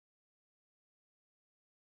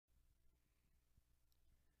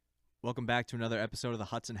Welcome back to another episode of the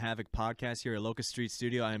Hudson Havoc podcast here at Locust Street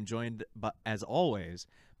Studio. I am joined, as always,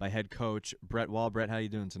 by head coach Brett Wall. Brett, how you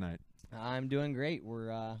doing tonight? I'm doing great.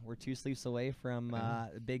 We're two sleeps away from a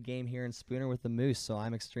big game here in Spooner with the Moose, so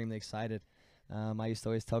I'm extremely excited. I used to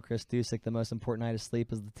always tell Chris Dusick the most important night of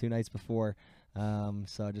sleep is the 2 nights before,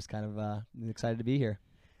 so just kind of excited to be here.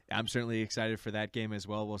 I'm certainly excited for that game as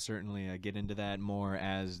well. We'll certainly get into that more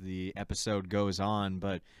as the episode goes on,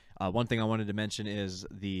 but one thing I wanted to mention is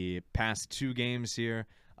the past 2 games here,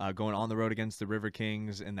 going on the road against the River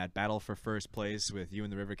Kings in that battle for first place with you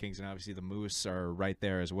and the River Kings, and obviously the Moose are right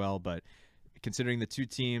there as well. But considering the 2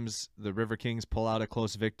 teams, the River Kings pull out a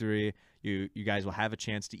close victory, you guys will have a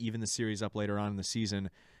chance to even the series up later on in the season,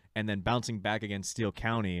 and then bouncing back against Steele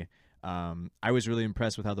County. I was really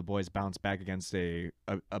impressed with how the boys bounced back against a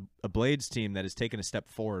Blades team that has taken a step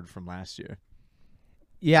forward from last year.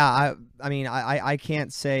 Yeah, I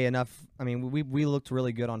can't say enough. I mean, we looked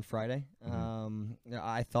really good on Friday.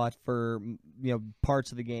 I thought for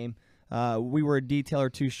parts of the game, we were a detail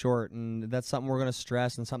or 2 short, and that's something we're going to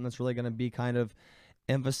stress and something that's really going to be kind of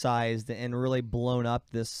emphasized and really blown up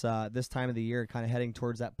this time of the year, kind of heading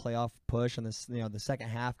towards that playoff push, and this the second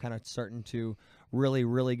half kind of starting to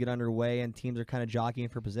really get underway, and teams are kind of jockeying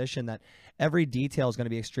for position. That every detail is going to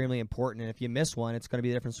be extremely important, and if you miss one, it's going to be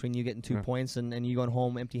the difference between you getting 2 points and you going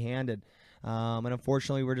home empty-handed. And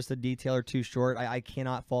unfortunately, we're just a detail or 2 short. I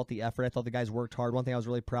cannot fault the effort. I thought the guys worked hard. One thing I was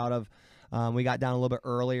really proud of, we got down a little bit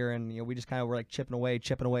earlier, and we just kind of were like chipping away,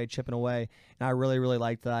 and I really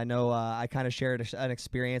liked that. I know I kind of shared an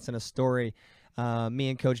experience and a story. Me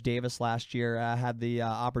and Coach Davis last year had the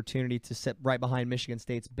opportunity to sit right behind Michigan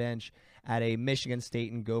State's bench at a Michigan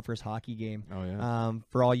State and Gophers hockey game. Oh, yeah.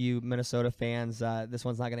 For all you Minnesota fans, this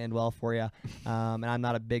one's not going to end well for you. And I'm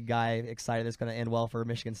not a big guy excited it's going to end well for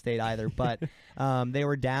Michigan State either. But they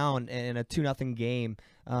were down in a 2-0 game.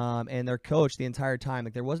 And their coach the entire time,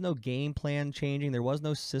 like, there was no game plan changing, there was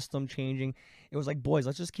no system changing. It was like, boys,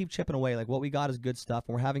 let's just keep chipping away. Like, what we got is good stuff,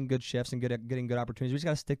 and we're having good shifts and getting good opportunities. We just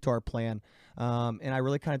got to stick to our plan. And I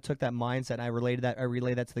really kind of took that mindset and I relayed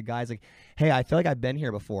that to the guys. Like, hey, I feel like I've been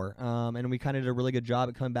here before. And we kind of did a really good job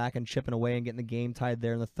at coming back and chipping away and getting the game tied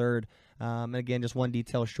there in the third. And again, just one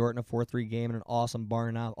detail short in a 4-3 game and an awesome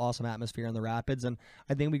barn out, awesome atmosphere in the Rapids. And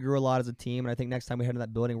I think we grew a lot as a team. And I think next time we head to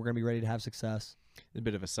that building, we're going to be ready to have success. A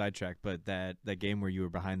bit of a sidetrack, but that game where you were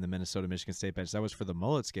behind the Minnesota-Michigan State bench, that was for the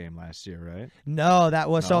Mullets game last year, right? No, that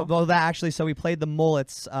was so we played the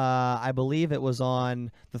Mullets. I believe it was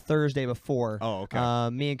on the Thursday before. Oh, okay.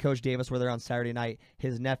 Me and Coach Davis were there on Saturday night.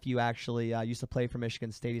 His nephew actually used to play for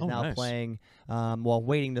Michigan State. He's now nice. playing,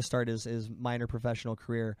 waiting to start his minor professional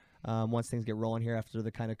career. Once things get rolling here after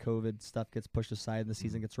the kind of COVID stuff gets pushed aside and the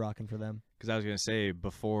season gets rocking for them. Because I was going to say,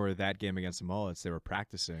 before that game against the Mullets, they were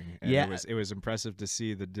practicing. And Yeah. it was impressive to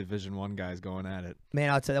see the Division I guys going at it. Man,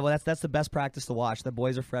 I'll tell you, well, that's the best practice to watch. The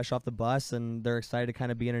boys are fresh off the bus, and they're excited to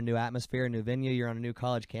kind of be in a new atmosphere, a new venue. You're on a new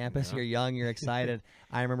college campus. Yeah. You're young. You're excited.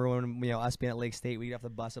 I remember when us being at Lake State, we'd get off the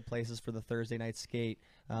bus at places for the Thursday night skate,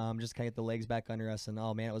 just kind of get the legs back under us, and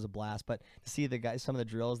oh man, it was a blast. But to see the guys, some of the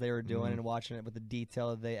drills they were doing, and watching it with the detail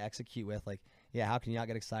that they execute with, like, yeah, how can you not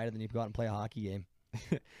get excited? Then you go out and play a hockey game.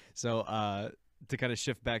 So to kind of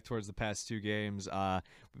shift back towards the past 2 games,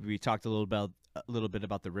 we talked a little bit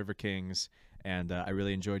about the River Kings, and I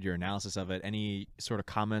really enjoyed your analysis of it. Any sort of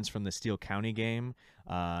comments from the Steele County game?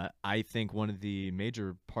 I think one of the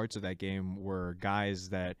major parts of that game were guys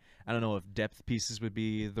that, I don't know if depth pieces would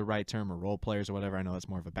be the right term, or role players or whatever. I know that's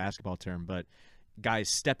more of a basketball term, but guys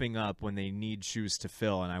stepping up when they need shoes to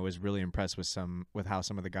fill, and I was really impressed with how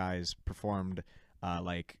some of the guys performed,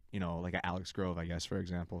 like a Alex Grove, I guess, for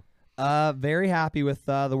example. Very happy with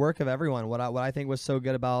the work of everyone. What I think was so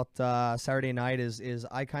good about Saturday night is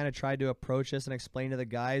I kind of tried to approach this and explain to the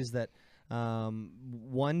guys that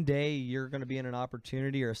one day you're going to be in an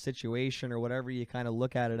opportunity or a situation or whatever you kind of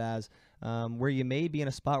look at it as, where you may be in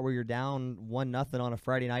a spot where you're down 1-0 on a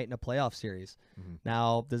Friday night in a playoff series.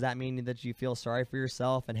 Now, does that mean that you feel sorry for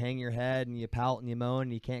yourself and hang your head and you pout and you moan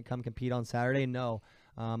and you can't come compete on Saturday? No.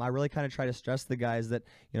 I really kind of try to stress the guys that,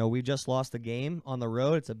 we just lost a game on the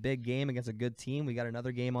road. It's a big game against a good team. We got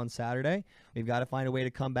another game on Saturday. We've got to find a way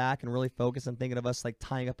to come back and really focus on thinking of us like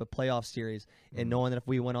tying up a playoff series and knowing that if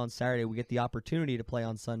we win on Saturday, we get the opportunity to play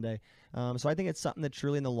on Sunday. So I think it's something that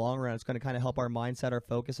truly in the long run, it's going to kind of help our mindset, our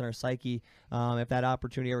focus, and our psyche. If that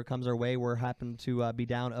opportunity ever comes our way, we're happen to be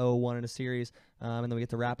down 0-1 in a series, and then we get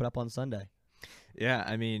to wrap it up on Sunday. Yeah,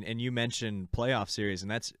 I mean, and you mentioned playoff series,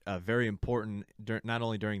 and that's very important, not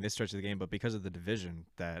only during this stretch of the game, but because of the division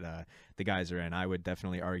that the guys are in. I would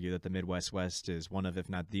definitely argue that the Midwest West is one of, if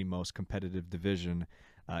not the most competitive division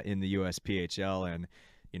in the USPHL, and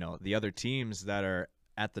the other teams that are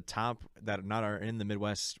at the top that are in the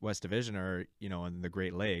West Division are, in the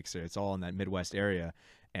Great Lakes. It's all in that Midwest area.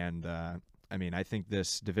 And, I think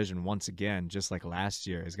this division, once again, just like last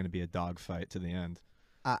year, is going to be a dogfight to the end.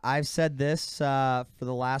 I've said this for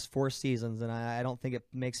the last 4 seasons, and I don't think it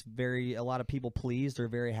makes a lot of people pleased or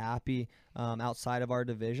very happy outside of our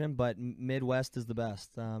division, but Midwest is the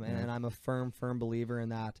best, and I'm a firm believer in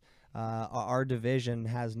that. Our division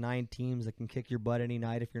has 9 teams that can kick your butt any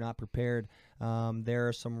night if you're not prepared. There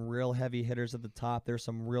are some real heavy hitters at the top. There's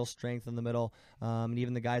some real strength in the middle, and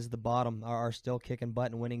even the guys at the bottom are still kicking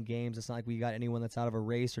butt and winning games. It's not like we got anyone that's out of a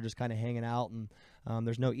race or just kind of hanging out, and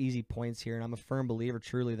there's no easy points here. And I'm a firm believer,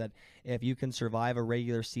 truly, that if you can survive a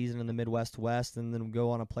regular season in the Midwest West and then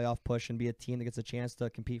go on a playoff push and be a team that gets a chance to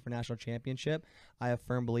compete for national championship, I have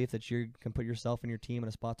firm belief that you can put yourself and your team in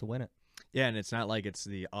a spot to win it. Yeah, and it's not like it's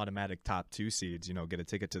the automatic top 2 seeds, get a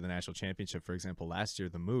ticket to the national championship. For example, last year,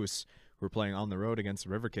 the Moose, who were playing on the road against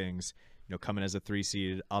the River Kings, coming as a 3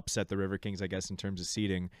 seed, upset the River Kings, I guess, in terms of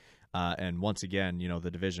seeding. And once again,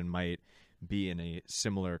 the division might be in a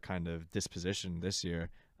similar kind of disposition this year.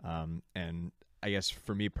 And I guess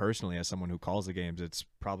for me personally, as someone who calls the games, it's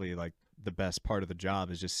probably like the best part of the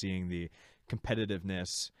job is just seeing the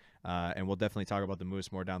competitiveness. And we'll definitely talk about the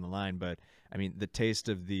Moose more down the line, but the taste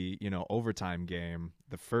of the overtime game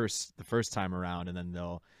the first time around, and then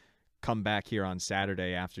they'll come back here on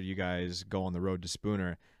Saturday after you guys go on the road to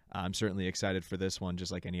Spooner. I'm certainly excited for this one,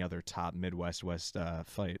 just like any other top Midwest West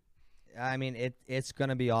fight. It's going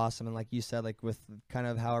to be awesome, and like you said, like with kind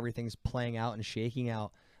of how everything's playing out and shaking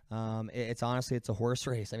out, it's honestly it's a horse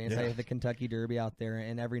race. It's like the Kentucky Derby out there,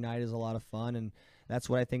 and every night is a lot of fun, and that's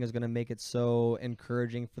what I think is going to make it so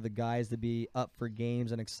encouraging for the guys to be up for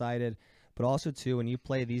games and excited. But also, too, when you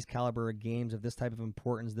play these caliber of games of this type of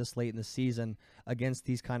importance this late in the season against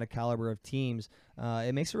these kind of caliber of teams,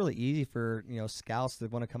 it makes it really easy for scouts that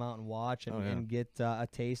want to come out and watch and get a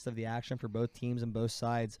taste of the action for both teams and both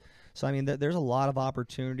sides. So, there's a lot of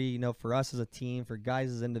opportunity, for us as a team, for guys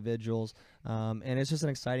as individuals, and it's just an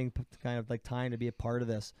exciting kind of like time to be a part of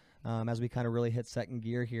this as we kind of really hit second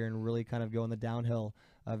gear here and really kind of go in the downhill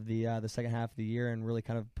of the second half of the year and really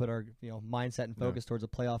kind of put our mindset and focus towards a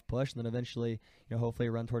playoff push, and then eventually hopefully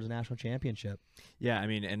run towards a national championship. Yeah,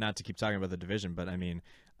 and not to keep talking about the division, but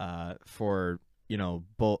for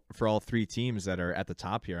for all 3 teams that are at the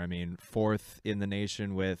top here, 4th in the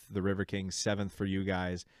nation with the River Kings, 7th for you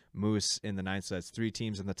guys, Moose in the 9th, so that's 3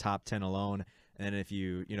 teams in the top 10 alone. And then if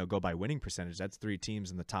you go by winning percentage, that's 3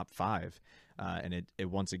 teams in the top 5, and it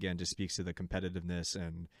once again just speaks to the competitiveness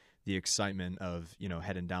and the excitement of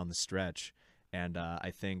heading down the stretch. And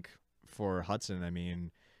I think for Hudson,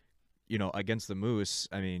 against the Moose,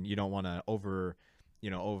 you don't want to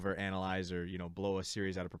overanalyze or blow a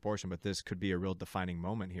series out of proportion, but this could be a real defining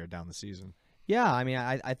moment here down the season. Yeah,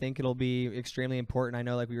 I think it'll be extremely important. I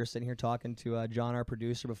know, like we were sitting here talking to John, our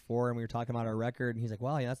producer, before, and we were talking about our record, and he's like,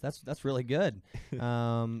 "Wow, yeah, that's really good."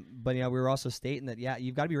 But we were also stating that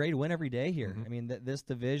you've got to be ready to win every day here. Mm-hmm. This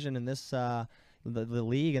division and this the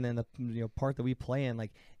league, and then the part that we play in, like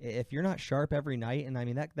if you're not sharp every night, and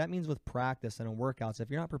that means with practice and in workouts, if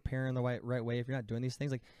you're not preparing the right way, if you're not doing these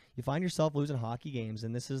things, like you find yourself losing hockey games.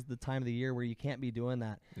 And this is the time of the year where you can't be doing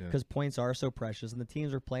that because points are so precious, and the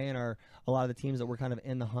teams we're playing are a lot of the teams that we're kind of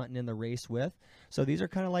in the hunt and in the race with. So these are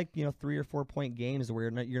kind of like 3 or 4 point games where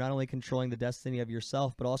you're not only controlling the destiny of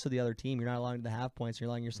yourself but also the other team. You're not allowing them to have points, you're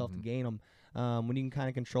allowing yourself to gain them. When you can kind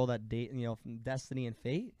of control that destiny and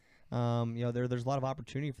fate, there's a lot of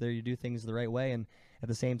opportunity for you to do things the right way, and at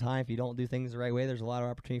the same time, if you don't do things the right way, there's a lot of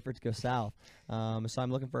opportunity for it to go south. So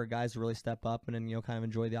I'm looking for guys to really step up and then kind of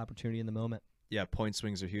enjoy the opportunity in the moment. Yeah, point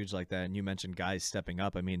swings are huge like that, and you mentioned guys stepping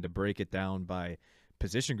up. To break it down by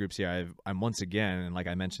position groups here, I'm once again, and like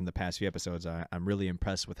I mentioned the past few episodes, I'm really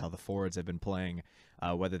impressed with how the forwards have been playing,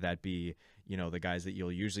 whether that be the guys that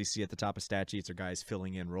you'll usually see at the top of stat sheets or guys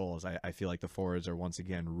filling in roles. I feel like the forwards are once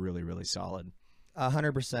again really, really solid.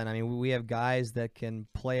 100%. We have guys that can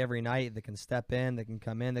play every night, that can step in, that can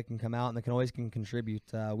come in, that can come out, and that can always contribute.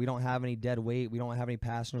 We don't have any dead weight. We don't have any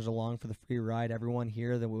passengers along for the free ride. Everyone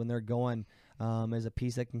here, that when they're going, is a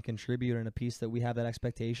piece that can contribute and a piece that we have that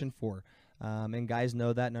expectation for. And guys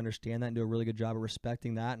know that and understand that and do a really good job of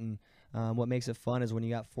respecting that. And what makes it fun is when you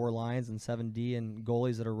got 4 lines and 7D and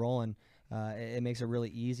goalies that are rolling, it makes it really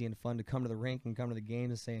easy and fun to come to the rink and come to the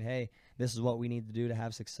games and saying, hey, this is what we need to do to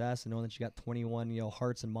have success, and knowing that you got 21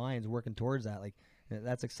 hearts and minds working towards that. Like,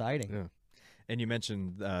 that's exciting. Yeah. And you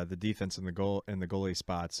mentioned the defense and the goalie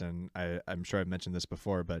spots, and I'm sure I've mentioned this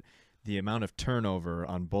before, but the amount of turnover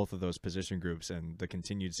on both of those position groups and the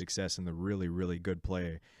continued success and the really, really good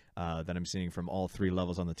play that I'm seeing from all three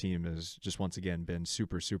levels on the team has just once again been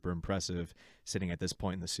super, super impressive sitting at this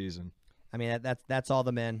point in the season. I mean, that's all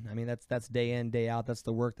the men. I mean, that's day in, day out. That's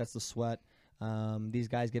the work. That's the sweat. These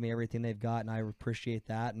guys give me everything they've got, and I appreciate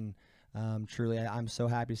that. And truly, I'm so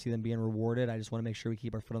happy to see them being rewarded. I just want to make sure we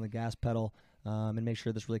keep our foot on the gas pedal and make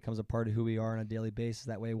sure this really comes a part of who we are on a daily basis.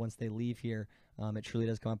 That way, once they leave here, it truly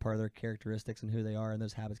does become a part of their characteristics and who they are, and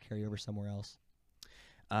those habits carry over somewhere else.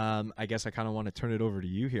 I guess I kind of want to turn it over to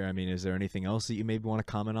you here. I mean, is there anything else that you maybe want to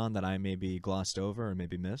comment on that I maybe glossed over or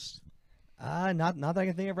maybe missed? Not that I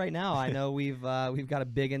can think of right now. I know we've got a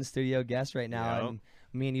big in studio guest right now, Yep. and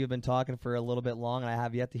me and you've been talking for a little bit long, and I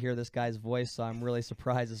have yet to hear this guy's voice, so I'm really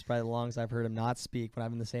surprised. It's probably the longest I've heard him not speak when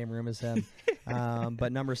I'm in the same room as him.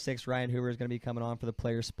 But number 6, Ryan Hoover, is going to be coming on for the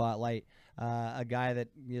player spotlight. A guy that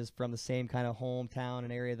is from the same kind of hometown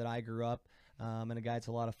and area that I grew up, and a guy that's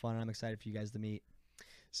a lot of fun, and I'm excited for you guys to meet.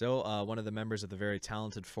 So one of the members of the very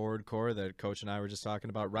talented forward core that Coach and I were just talking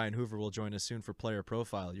about, Ryan Hoover, will join us soon for Player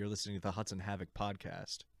Profile. You're listening to the Hudson Havoc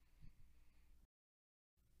podcast.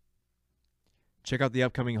 Check out the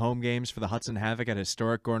upcoming home games for the Hudson Havoc at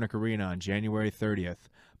historic Gornick Arena on January 30th.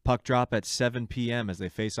 Puck drop at 7 p.m. as they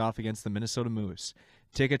face off against the Minnesota Moose.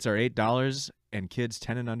 Tickets are $8, and kids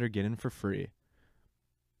 10 and under get in for free.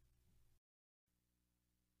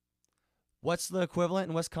 What's the equivalent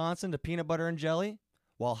in Wisconsin to peanut butter and jelly?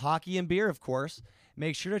 Well, hockey and beer, of course.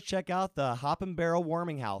 Make sure to check out the Hop and Barrel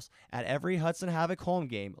Warming House at every Hudson Havoc home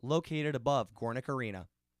game located above Gornick Arena.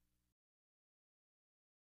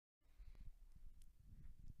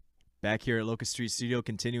 Back here at Locust Street Studio,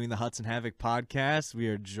 continuing the Hudson Havoc podcast, we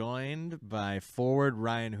are joined by forward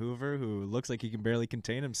Ryan Hoover, who looks like he can barely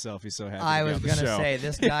contain himself. He's so happy I to be was on the going to show. say,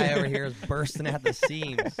 this guy over here is bursting at the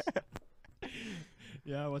seams.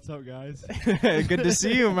 Yeah, what's up, guys? Good to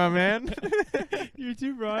see you, my man. You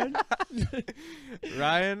too, Brian.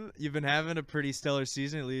 Ryan, you've been having a pretty stellar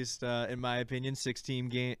season, at least in my opinion. 16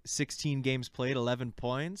 games played, 11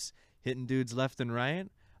 points, hitting dudes left and right.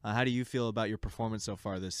 How do you feel about your performance so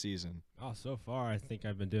far this season? Oh, so far, I think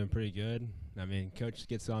I've been doing pretty good. I mean, Coach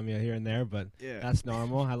gets on me here and there, but Yeah. that's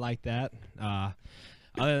normal. I like that.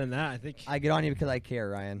 Other than that, I think I get on you because I care,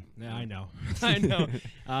 Ryan. yeah, I know. I know.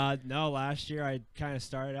 No, last year I kind of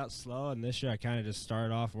started out slow, and this year I kind of just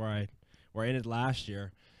started off where I ended last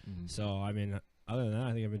year. Mhm. So, I mean, other than that,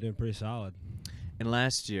 I think I've been doing pretty solid. And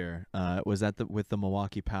last year, was that with the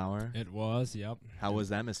Milwaukee Power? It was, yep. How was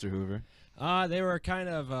that, Mr. Hoover? They were kind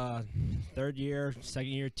of a third-year,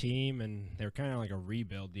 second-year team, and they were kind of like a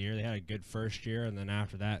rebuild year. They had a good first year, and then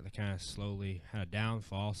after that, they kind of slowly had a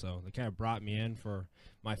downfall. So they kind of brought me in for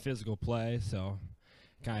my physical play. So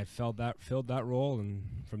kind of filled that role, and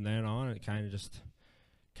from then on, it kind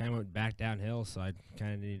of went back downhill. So I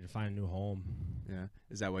kind of needed to find a new home. Yeah.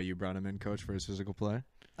 Is that why you brought him in, Coach, for his physical play?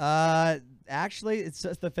 Actually, it's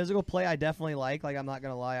just the physical play I definitely like. Like, I'm not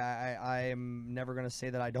going to lie. I am never going to say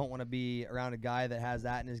that I don't want to be around a guy that has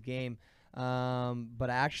that in his game. But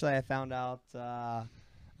actually, I found out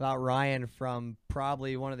about Ryan from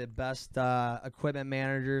probably one of the best equipment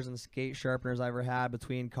managers and skate sharpeners I ever had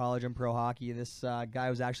between college and pro hockey. This guy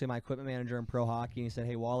was actually my equipment manager in pro hockey, and he said,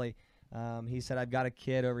 "Hey, Wally," he said, "I've got a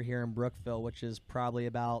kid over here in Brookville, which is probably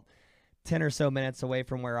about 10 or so minutes away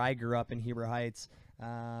from where I grew up in Heber Heights."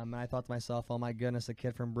 And I thought to myself, "Oh my goodness, a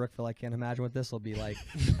kid from Brookville! I can't imagine what this will be like."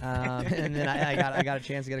 And then I got a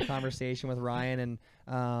chance to get a conversation with Ryan,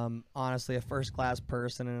 and honestly, a first class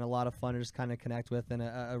person and a lot of fun to just kind of connect with, and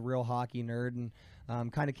a real hockey nerd,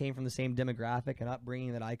 and kind of came from the same demographic and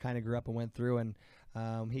upbringing that I kind of grew up and went through.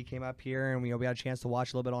 And he came up here, and we had a chance to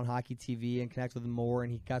watch a little bit on hockey TV and connect with him more,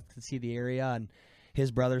 and he got to see the area. And his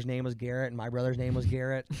brother's name was Garrett, and my brother's name was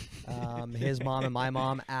Garrett. His mom and my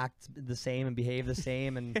mom act the same and behave the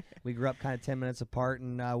same, and we grew up kind of 10 minutes apart.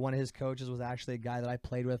 And one of his coaches was actually a guy that I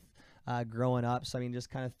played with growing up. So, I mean, just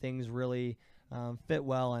kind of things really fit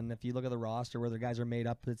well. And if you look at the roster where the guys are made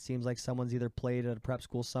up, it seems like someone's either played at a prep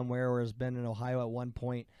school somewhere or has been in Ohio at one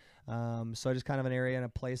point. So just kind of an area and a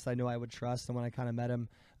place that I knew I would trust. And when I kind of met him,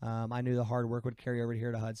 I knew the hard work would carry over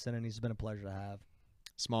here to Hudson, and he's been a pleasure to have.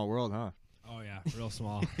 Small world, huh? Oh yeah, real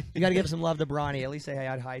small. You got to give some love to Bronny. At least say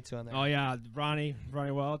hi to him there. Oh yeah, Ronnie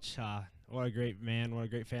Welch. What a great man. What a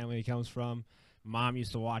great family he comes from. Mom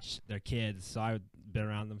used to watch their kids, so I've been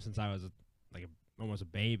around them since I was almost a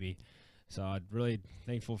baby. So I'm really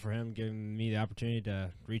thankful for him giving me the opportunity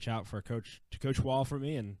to reach out for Coach Wall for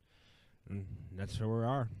me, and that's where we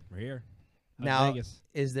are. We're here. Now, Vegas.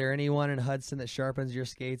 is there anyone in Hudson that sharpens your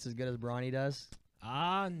skates as good as Bronny does?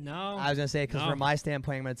 No. I was gonna say because No. from my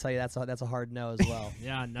standpoint, I'm gonna tell you that's a hard no as well.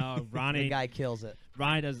 Yeah, no. The Ronnie guy kills it.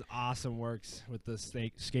 does awesome works with the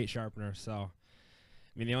skate sharpener. So,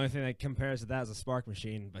 I mean, the only thing that compares to that is a spark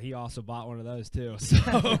machine, but he also bought one of those too. So,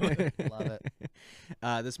 Love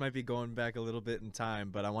it. This might be going back a little bit in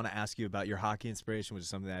time, but I want to ask you about your hockey inspiration, which is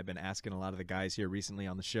something that I've been asking a lot of the guys here recently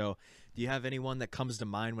on the show. Do you have anyone that comes to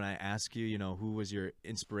mind when I ask you, who was your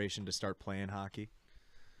inspiration to start playing hockey?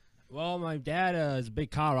 well, my dad is a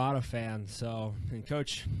big Colorado fan, and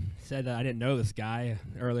Coach said that I didn't know this guy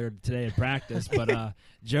earlier today in practice, but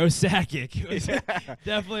Joe Sakic was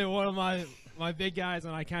definitely one of my big guys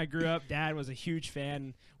when I kind of grew up. Dad was a huge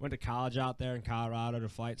fan, went to college out there in Colorado to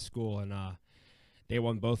flight school, and they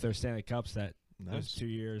won both their Stanley Cups those 2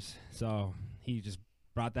 years. So he just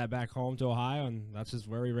brought that back home to Ohio, and that's just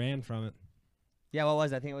where we ran from it. Yeah, what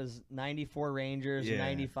was it? I think it was 94 Rangers, Yeah.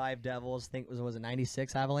 95 Devils. I think was it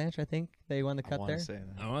 96 Avalanche? I think they won the I cup want there. to say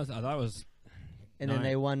that. I thought it was And then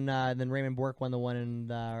they won. Then Raymond Bourque won the one in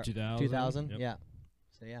 2000. 2000. Yep. Yeah.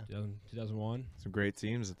 So yeah. 2001. Some great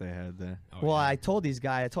teams that they had there. Oh, Well, yeah. I told these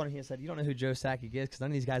guys. I told him. He said, "You don't know who Joe Sakic is because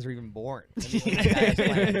none of these guys were even born." I mean, when these guys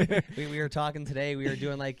played. we were talking today. We were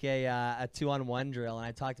doing like a 2-on-1 drill, and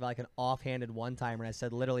I talked about like an offhanded one-timer. And I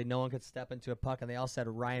said literally no one could step into a puck, and they all said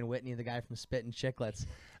Ryan Whitney, the guy from Spit and Chicklets.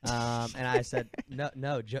 And I said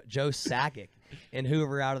no, Joe Sakic. And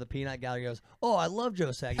Hoover out of the peanut gallery goes, "Oh, I love Joe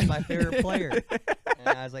Sakic. He's my favorite player."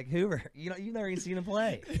 And I was like, "Hoover, you've never even seen him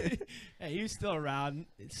play." Hey, he was still around,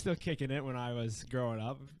 still kicking it when I was growing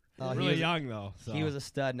up. Oh, he Really was- young though. So. He was a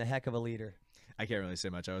stud and a heck of a leader. I can't really say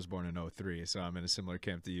much. I was born in 03, so I'm in a similar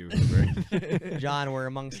camp to you. Hoover. John, we're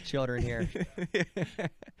amongst children here.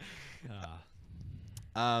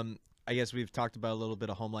 I guess we've talked about a little bit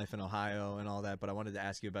of home life in Ohio and all that, but I wanted to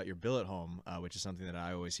ask you about your billet home, which is something that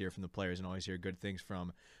I always hear from the players and always hear good things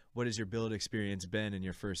from. What has your billet experience been in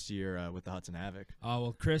your first year with the Hudson Havoc?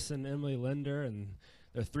 Well, Chris and Emily Linder and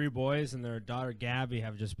their 3 boys and their daughter Gabby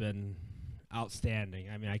have just been outstanding.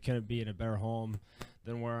 I mean, I couldn't be in a better home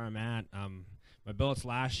than where I'm at. My billets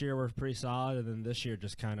last year were pretty solid, and then this year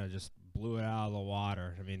just kind of just blew it out of the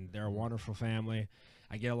water. I mean, they're a wonderful family.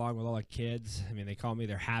 I get along with all the kids. I mean, they call me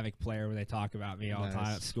their Havoc player when they talk about me all the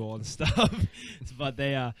time at school and stuff. But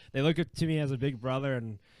they look up to me as a big brother,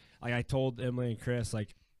 and like I told Emily and Chris,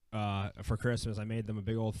 like for Christmas, I made them a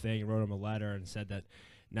big old thing and wrote them a letter and said that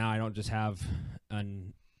now I don't just have I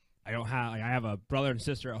have a brother and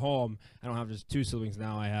sister at home. I don't have just 2 siblings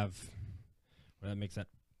now. I have, that makes that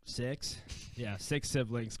 6? Yeah, 6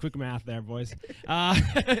 siblings. Quick math there, boys.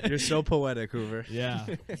 You're so poetic, Hoover. Yeah.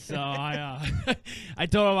 So I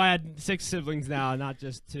told them I had 6 siblings now, not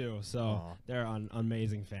just 2. So Aw. they're an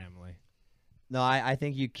amazing family. No, I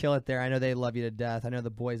think you kill it there. I know they love you to death. I know the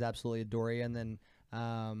boys absolutely adore you. And then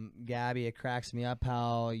Gabby, it cracks me up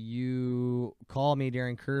how you call me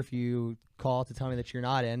during curfew call to tell me that you're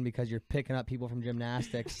not in because you're picking up people from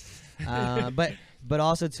gymnastics. But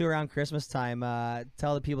also too around Christmas time,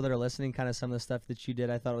 tell the people that are listening kind of some of the stuff that you did.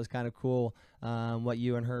 I thought it was kind of cool what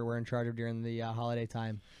you and her were in charge of during the holiday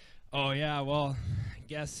time. Oh yeah, well, I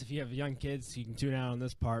guess if you have young kids, you can tune out on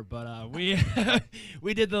this part. But we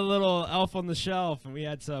we did the little Elf on the Shelf, and we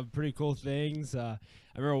had some pretty cool things. I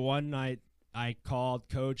remember one night I called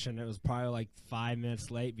Coach, and it was probably like 5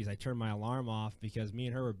 minutes late because I turned my alarm off because me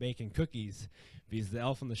and her were baking cookies because the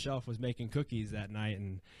Elf on the Shelf was making cookies that night,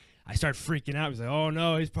 and I started freaking out. He's like, "Oh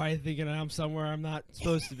no, he's probably thinking I'm somewhere I'm not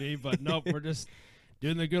supposed to be." But nope, we're just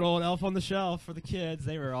doing the good old Elf on the Shelf for the kids.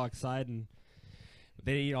 They were all excited. And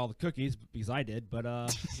they didn't eat all the cookies because I did, but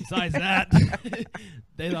besides that,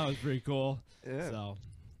 they thought it was pretty cool. Yeah. So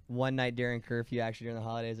One night during curfew, actually during the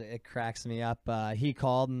holidays, it cracks me up. He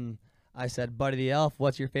called and I said, "Buddy the Elf,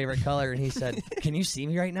 what's your favorite color?" And he said, "Can you see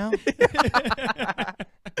me right now?"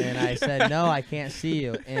 And I said, "No, I can't see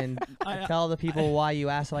you." And tell the people why you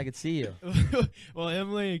asked if I could see you. well,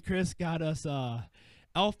 Emily and Chris got us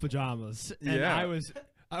elf pajamas, and Yeah.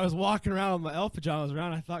 I was walking around with my elf pajamas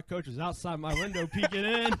around. I thought Coach was outside my window peeking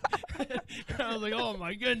in. I was like, "Oh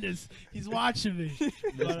my goodness, he's watching me."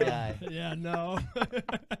 This guy. Yeah, no.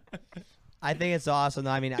 I think it's awesome.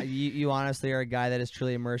 I mean, you honestly are a guy that has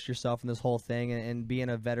truly immersed yourself in this whole thing, and being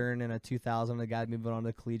a veteran and a 2000, a guy moving on to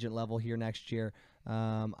the collegiate level here next year.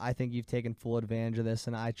 I think you've taken full advantage of this,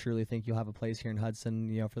 and I truly think you'll have a place here in Hudson,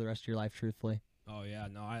 for the rest of your life, truthfully. Oh yeah,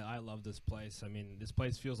 no, I love this place. I mean, this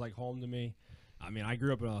place feels like home to me. I mean, I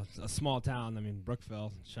grew up in a small town. I mean,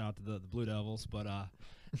 Brookville. Shout out to the Blue Devils, but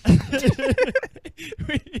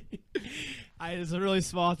it's a really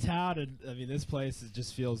small town, and I mean, this place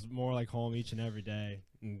just feels more like home each and every day.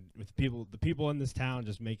 And with the people in this town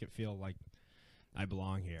just make it feel like I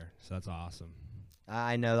belong here. So that's awesome.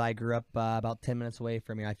 I know I grew up about 10 minutes away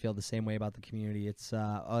from here. I feel the same way about the community. It's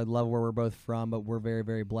I love where we're both from, but we're very,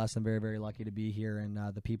 very blessed and very, very lucky to be here. And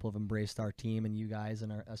the people have embraced our team and you guys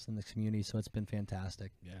and us in the community, so it's been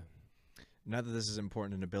fantastic. Yeah. Not that this is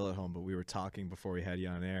important in a billet home, but we were talking before we had you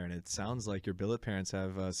on air, and it sounds like your billet parents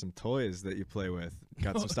have some toys that you play with.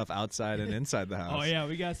 Got some stuff outside and inside the house. Oh yeah,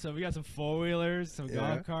 we got some 4-wheelers, some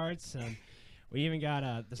golf carts, and we even got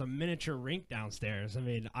there's a miniature rink downstairs. I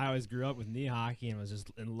mean, I always grew up with knee hockey and was just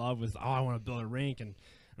in love with, I want to build a rink. And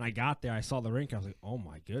when I got there, I saw the rink. I was like, oh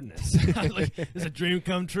my goodness, I was like, it's a dream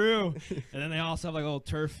come true. And then they also have like a little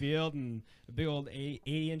turf field and a big old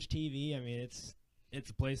 80-inch TV. I mean, it's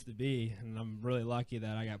a place to be, and I'm really lucky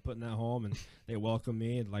that I got put in that home, and they welcomed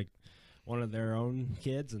me like one of their own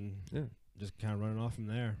kids, and just kind of running off from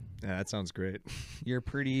there. Yeah, that sounds great. You're a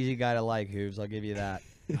pretty easy guy to like, Hooves. I'll give you that.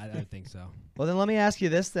 I think so. Well, then let me ask you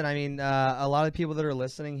this then. I mean, a lot of the people that are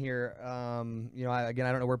listening here, you know, I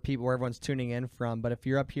don't know where everyone's tuning in from, but if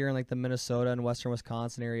you're up here in like the Minnesota and western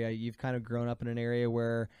Wisconsin area, you've kind of grown up in an area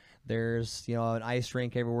where there's, you know, an ice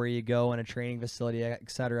rink everywhere you go and a training facility,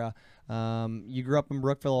 etc. You grew up in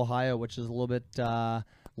Brookville, Ohio, which is a little bit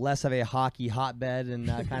less of a hockey hotbed and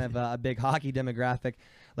kind of a big hockey demographic.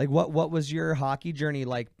 Like, what was your hockey journey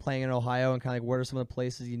like playing in Ohio, and kind of like what are some of the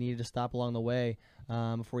places you needed to stop along the way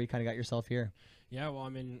before you kind of got yourself here? Yeah, well, I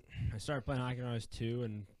mean, I started playing hockey when I was 2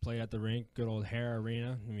 and played at the rink, good old Hare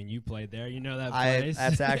Arena. I mean, you played there. You know that place.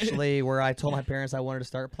 That's actually where I told my parents I wanted to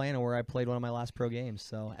start playing and where I played one of my last pro games.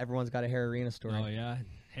 So everyone's got a Hare Arena story. Oh, yeah.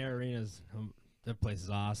 Hare Arena's, that place is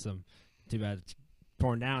awesome. Too bad it's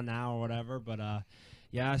torn down now or whatever. But,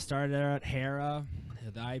 yeah, I started there at Hara,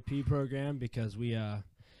 the IP program, because my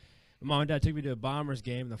mom and dad took me to a Bombers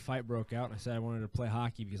game, and the fight broke out, and I said I wanted to play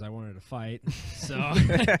hockey because I wanted to fight. So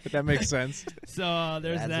that makes sense. So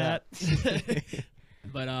there's that.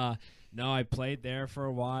 But no, I played there for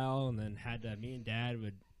a while, and then me and dad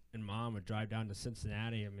and mom would drive down to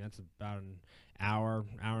Cincinnati. I mean, that's about an hour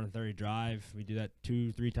and 30 drive. We do that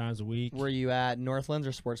 2-3 times a week. Were you at Northlands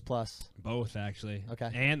or Sports Plus? Both, actually. Okay.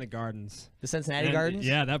 And the Gardens. The Cincinnati Gardens?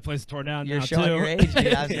 Yeah, that place is torn down You're now, showing too. your age,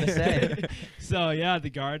 dude. I was going to say. So, yeah, the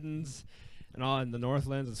Gardens and all in the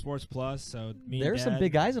Northlands and Sports Plus. So There's some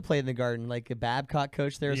big guys that played in the Garden, like a Babcock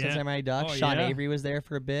coach there, Cincinnati Ducks. Sean Avery was there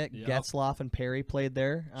for a bit. Yep. Getzloff and Perry played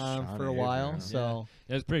there for a while. Avery, So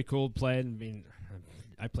it was pretty cool playing. I mean,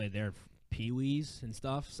 I played there Pee-wees and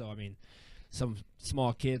stuff. So, I mean, some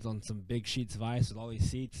small kids on some big sheets of ice with all these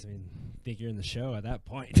seats. I mean, I think you're in the show at that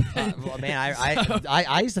point. well, man,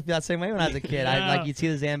 I used to feel that same way when I was a kid. Yeah. Like you'd see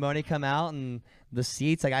the Zamboni come out and the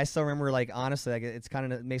seats. Like I still remember, like honestly, like it's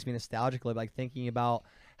kind of makes me nostalgic, like thinking about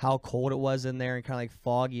how cold it was in there and kind of like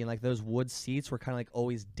foggy, and like those wood seats were kind of like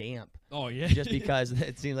always damp. Oh yeah, just because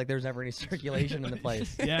it seems like there's never any circulation in the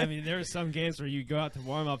place. Yeah, I mean there were some games where you go out to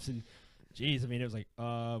warm ups and. Jeez, I mean, it was like,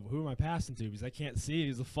 who am I passing to? Because I can't see.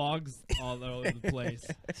 Because the fog's all over the place.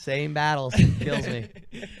 Same battles. Kills me.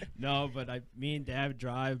 No, but me and Dad would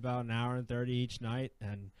drive about an hour and 30 each night,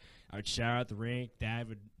 and I would shower at the rink. Dad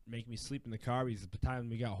would make me sleep in the car because by the time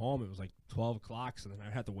we got home, it was like 12 o'clock, so then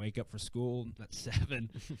I'd have to wake up for school at 7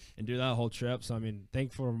 and do that whole trip. So, I mean,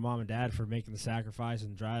 thankful for Mom and Dad for making the sacrifice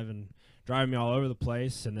and driving me all over the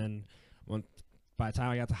place. And then by the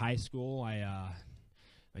time I got to high school,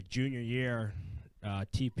 my junior year,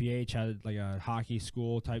 TPH had like a hockey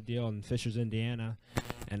school type deal in Fishers, Indiana,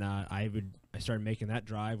 and I started making that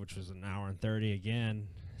drive, which was an hour and 30 again.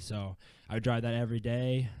 So I would drive that every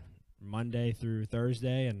day, Monday through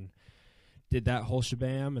Thursday, and did that whole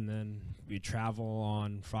shabam. And then we'd travel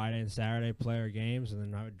on Friday and Saturday, play our games, and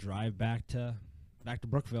then I would drive back to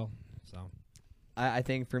Brookville. So. I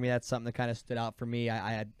think for me that's something that kind of stood out for me.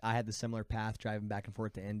 I had the similar path driving back and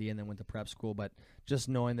forth to Indy and then went to prep school, but just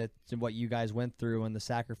knowing that what you guys went through and the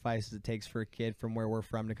sacrifices it takes for a kid from where we're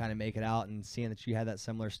from to kind of make it out, and seeing that you had that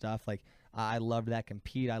similar stuff, like I loved that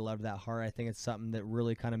compete. I loved that heart. I think it's something that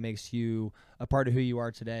really kind of makes you a part of who you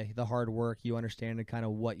are today. The hard work, you understand and kind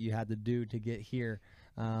of what you had to do to get here.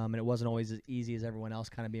 And it wasn't always as easy as everyone else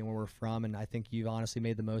kind of being where we're from, and I think you've honestly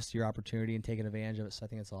made the most of your opportunity and taken advantage of it, so I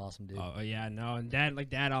think it's awesome, dude. Oh, yeah, no, and Dad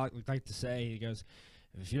like to say, he goes,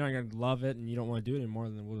 if you're not going to love it and you don't want to do it anymore,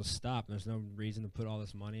 then we'll just stop. There's no reason to put all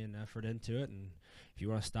this money and effort into it, and if you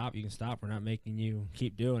want to stop, you can stop. We're not making you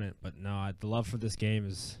keep doing it. But no, the love for this game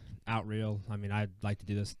is outreal. I mean, I'd like to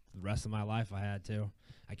do this the rest of my life if I had to.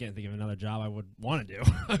 I can't think of another job I would want to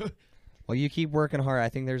do. Well, you keep working hard. I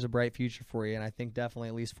think there's a bright future for you, and I think definitely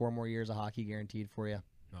at least 4 more years of hockey guaranteed for you.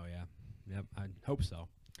 Oh, yeah. Yep, I hope so.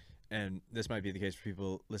 And this might be the case for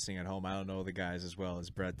people listening at home. I don't know the guys as well as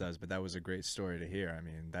Brett does, but that was a great story to hear. I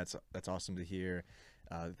mean, that's awesome to hear.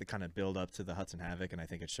 the kind of build up to the Hudson Havoc, and I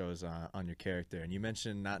think it shows on your character. And you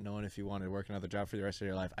mentioned not knowing if you wanted to work another job for the rest of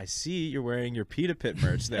your life. I see you're wearing your Pita Pit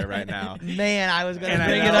merch there right now. Man, I was going to And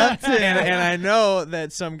bring it up too. And I know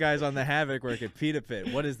that some guys on the Havoc work at Pita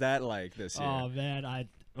Pit. What is that like this year? Oh man,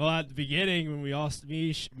 well at the beginning when we all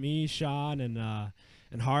me, Sean,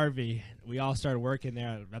 and Harvey, we all started working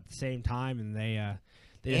there at the same time, and they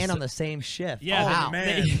and on the same shift. Yeah, Oh, wow.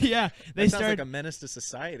 man. they That sounds started like a menace to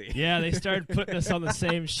society. Yeah, they started putting us on the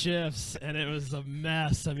same shifts, and it was a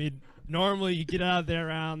mess. I mean, normally you get out of there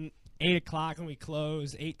around 8 o'clock when we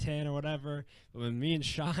close, 8:10 or whatever. But when me and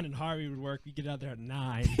Sean and Harvey would work, we get out there at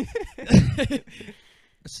 9.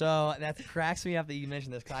 So that cracks me up that you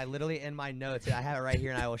mentioned this, because I literally in my notes, I have it right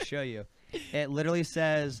here and I will show you. It literally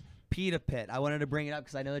says Pita Pit. I wanted to bring it up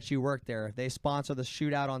because I know that you work there. They sponsor the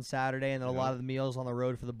shootout on Saturday and then a lot of the meals on the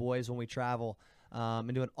road for the boys when we travel,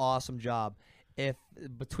 and do an awesome job. If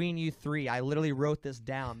between you three, I literally wrote this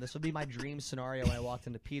down. This would be my dream scenario when I walked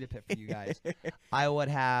into Pita Pit for you guys. I would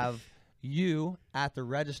have you at the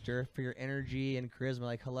register for your energy and charisma,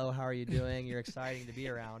 like, hello, how are you doing? You're exciting to be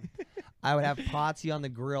around. I would have Potsy on the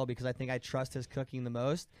grill because I think I trust his cooking the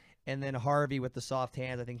most. And then Harvey with the soft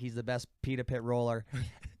hands. I think he's the best Pita Pit roller.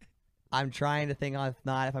 I'm trying to think if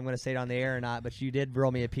I'm going to say it on the air or not, but you did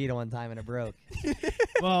roll me a pita one time and it broke.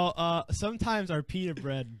 Well, sometimes our pita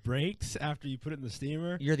bread breaks after you put it in the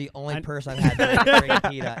steamer. You're the only person I've had to break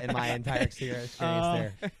pita in my entire experience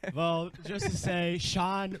there. Well, just to say,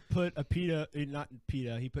 Sean put a pita, not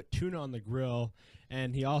pita, he put tuna on the grill,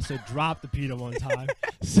 and he also dropped the pita one time.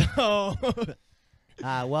 So...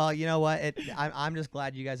 well, you know what? I'm just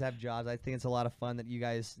glad you guys have jobs. I think it's a lot of fun that you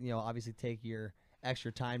guys, obviously take your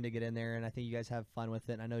extra time to get in there, and I think you guys have fun with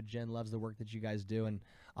it. And I know Jen loves the work that you guys do, and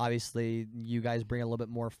obviously you guys bring a little bit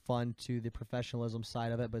more fun to the professionalism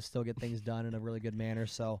side of it, but still get things done in a really good manner.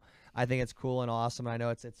 So I think it's cool and awesome. I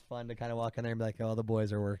know it's fun to kind of walk in there and be like, oh, the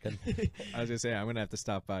boys are working. I was gonna say I'm gonna have to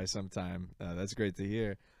stop by sometime. That's great to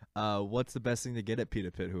hear. What's the best thing to get at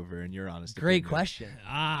Pita Pit, Hoover, in your honest Great opinion? question.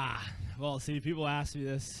 Well, see, people ask me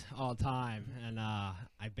this all the time, and I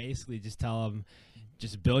basically just tell them,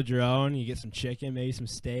 just build your own. You get some chicken, maybe some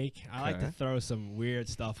steak. I like to throw some weird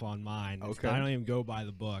stuff on mine. Okay. I don't even go by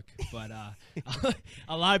the book, but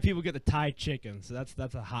a lot of people get the Thai chicken, so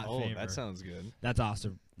that's a hot favorite. Oh, that sounds good. That's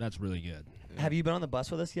awesome. That's really good. Yeah. Have you been on the bus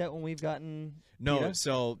with us yet when we've gotten No, pita?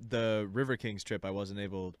 so the River Kings trip I wasn't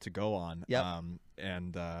able to go on. Yep.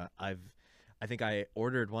 And I think I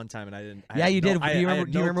ordered one time and I didn't. Yeah, you did. Do you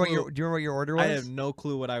remember clue. what your order was? I have no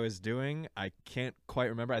clue what I was doing. I can't quite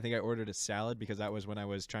remember. I think I ordered a salad because that was when I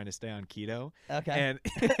was trying to stay on keto. Okay.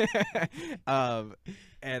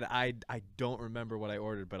 And I don't remember what I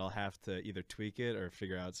ordered, but I'll have to either tweak it or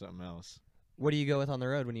figure out something else. What do you go with on the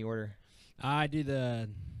road when you order? I do the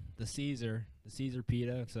Caesar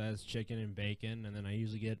pita, so that's chicken and bacon, and then I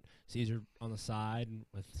usually get Caesar on the side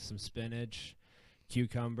with some spinach,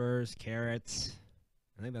 cucumbers, carrots.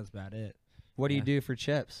 I think that's about it. What do you do for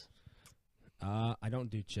chips? I don't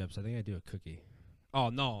do chips. I think I do a cookie. Oh,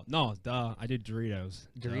 no, duh. I do Doritos.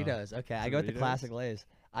 Doritos. Okay, I go with the Doritos? classic Lay's.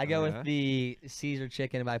 I go with the Caesar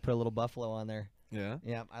chicken, but I put a little buffalo on there. Yeah.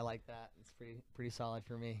 Yeah, I like that. It's pretty solid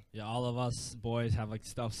for me. Yeah, all of us boys have like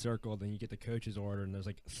stuff circled, and you get the coach's order, and there's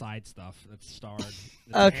like side stuff that's starred.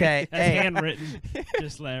 Okay, That's hey. handwritten.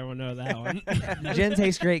 Just let everyone know that one. Jen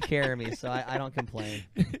takes great care of me, so I don't complain.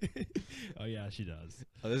 Oh yeah, she does.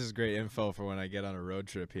 Oh, this is great info for when I get on a road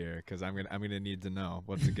trip here, because I'm gonna need to know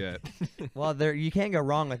what to get. Well, you can't go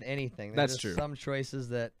wrong with anything. There's That's just true. some choices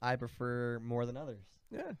that I prefer more than others.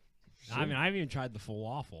 Yeah. I mean, I haven't even tried the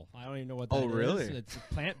falafel. I don't even know what that is. Oh, really? It's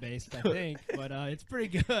plant-based, I think, but it's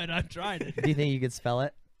pretty good. I've tried it. Do you think you could spell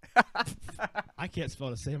it? I can't spell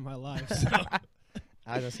to save my life. So.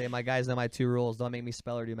 I was gonna say, my guys know my 2 rules: don't make me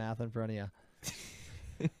spell or do math in front of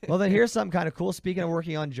you. Well, then here's something kind of cool. Speaking of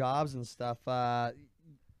working on jobs and stuff,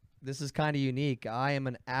 this is kind of unique. I am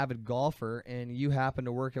an avid golfer, and you happen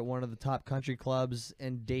to work at one of the top country clubs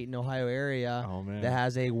in Dayton, Ohio area Oh man. that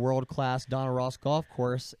has a world-class Donna Ross golf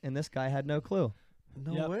course, and this guy had no clue.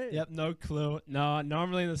 No way. Yep, no clue. No,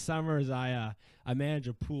 normally in the summers I manage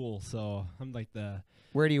a pool, so I'm like the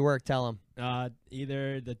Where do you work? Tell him.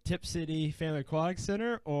 either the Tip City Family Aquatic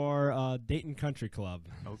Center or Dayton Country Club.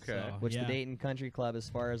 Okay. So, Which yeah. the Dayton Country Club, as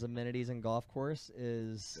far as amenities and golf course,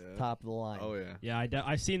 is top of the line. Oh yeah. Yeah,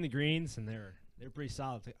 I've seen the greens and they're pretty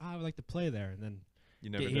solid. It's like, I would like to play there, and then You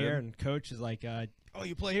never get did. here and coach is like, oh,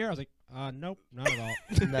 you play here? I was like, nope, not at all.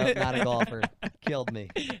 No, not a golfer. Killed me.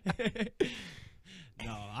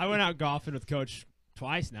 No, I went out golfing with coach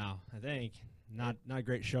twice now. I think not a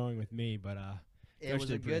great showing with me, but It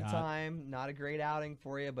was a good time. Not a great outing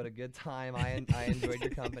for you, but a good time. I enjoyed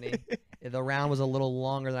your company. The round was a little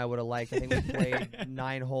longer than I would have liked. I think we played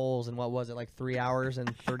 9 holes in what was it, like 3 hours in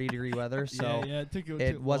 30-degree weather. So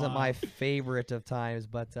it wasn't my favorite of times,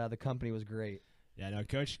 but the company was great. Yeah, no,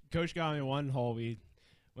 Coach got me one hole. We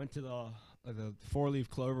went to the 4-leaf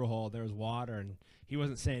clover hole. There was water, and he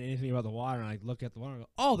wasn't saying anything about the water. And I look at the water and go,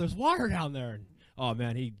 "Oh, there's water down there." And, oh,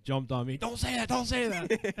 man, he jumped on me. Don't say that. Don't say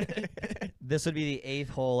that. This would be the 8th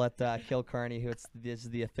hole at Kilcarney. This is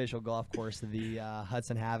the official golf course of the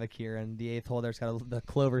Hudson Havoc here. And the 8th hole, there's got the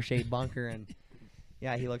clover-shaped bunker. And,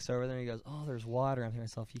 yeah, he looks over there and he goes, "Oh, there's water." I'm thinking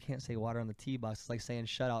to myself, you can't say water on the tee box. It's like saying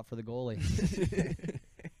shutout for the goalie.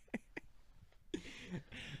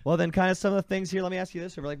 Well, then kind of some of the things here. Let me ask you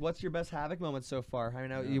this. Like, what's your best Havoc moment so far? I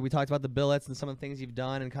mean, we talked about the billets and some of the things you've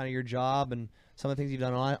done and kind of your job and some of the things you've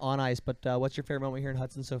done on ice. But what's your favorite moment here in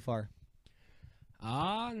Hudson so far?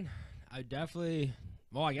 I definitely,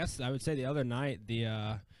 well, I guess I would say the other night,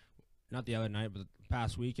 not the other night, but the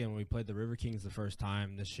past weekend when we played the River Kings the first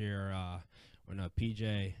time this year, when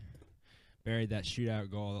PJ buried that shootout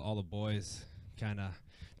goal, all the boys kind of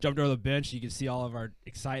jumped over the bench. You could see all of our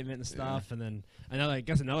excitement and stuff. Yeah. And then I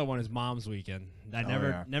guess another one is Mom's Weekend. I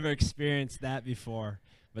never experienced that before,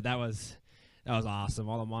 but that was awesome.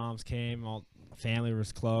 All the moms came, all family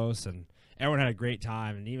was close, and everyone had a great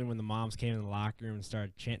time. And even when the moms came in the locker room and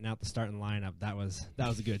started chanting out the starting lineup, that was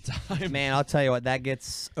a good time. Man, I'll tell you what, that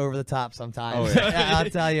gets over the top sometimes. Oh, yeah. I'll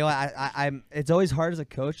tell you what, I'm. It's always hard as a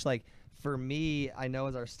coach. Like for me, I know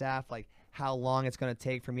as our staff, like how long it's going to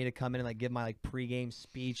take for me to come in and like give my like pregame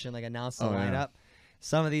speech and like announce the lineup. Yeah.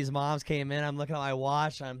 Some of these moms came in. I'm looking at my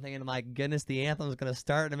watch. I'm thinking, my goodness, the anthem's going to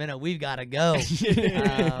start in a minute. We've got to go.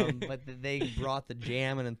 But they brought the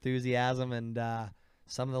jam and enthusiasm and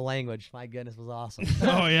some of the language. My goodness, was awesome.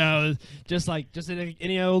 Oh yeah, it was just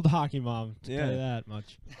any old hockey mom. To tell you that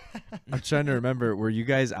much. I'm trying to remember. Were you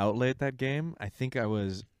guys out late that game? I think I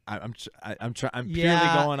was. I'm purely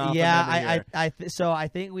going off. Yeah, so I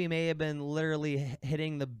think we may have been literally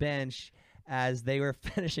hitting the bench as they were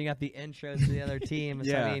finishing up the intros to the other team.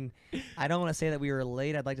 So, I mean, I don't want to say that we were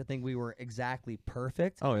late. I'd like to think we were exactly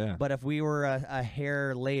perfect. Oh, yeah. But if we were a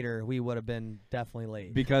hair later, we would have been definitely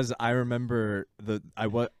late. Because I remember I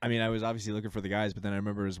was obviously looking for the guys, but then I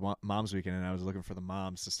remember it was Mom's Weekend, and I was looking for the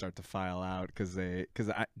moms to start to file out because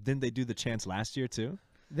didn't they do the chants last year too?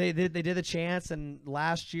 They did the chants, and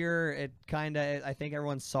last year it I think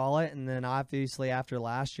everyone saw it, and then obviously after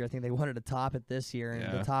last year, I think they wanted to top it this year, and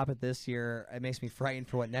to top it this year, it makes me frightened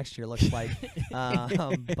for what next year looks like.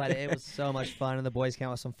 But it was so much fun, and the boys came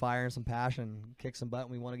out with some fire and some passion, kicked some butt,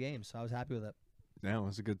 and we won a game, so I was happy with it. Yeah, it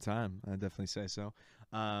was a good time. I'd definitely say so.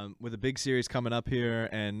 With a big series coming up here,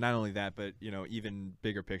 and not only that, but even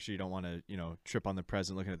bigger picture, you don't want to trip on the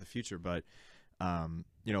present, looking at the future, but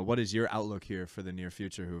what is your outlook here for the near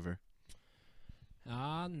future, Hoover?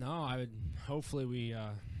 No, hopefully we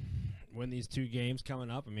win these 2 games coming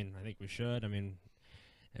up. I mean, I think we should. I mean,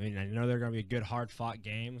 I know they're going to be good, hard-fought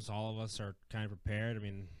games. All of us are kind of prepared. I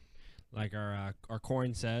mean, like our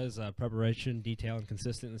coin says, preparation, detail, and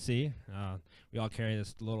consistency. We all carry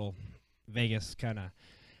this little Vegas kind of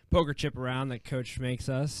poker chip around that Coach makes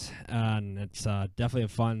us, and it's definitely a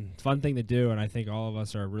fun thing to do, and I think all of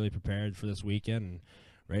us are really prepared for this weekend and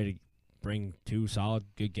ready to bring 2 solid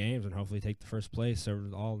good games and hopefully take the first place over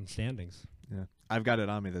all in standings. Yeah, I've got it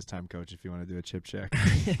on me this time, Coach, if you want to do a chip check.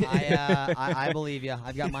 I believe you.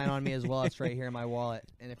 I've got mine on me as well. It's right here in my wallet,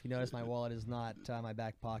 and if you notice, my wallet is not my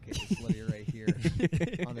back pocket. It's literally right here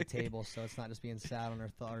on the table, so it's not just being sat on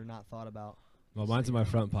or not thought about. Well, mine's in my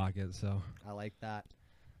front pocket, so. I like that.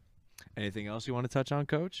 Anything else you want to touch on,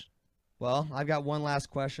 Coach? Well, I've got one last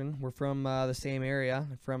question. We're from the same area,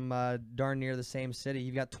 from darn near the same city.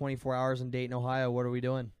 You've got 24 hours in Dayton, Ohio. What are we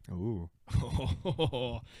doing? Ooh.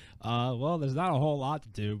 Well, there's not a whole lot to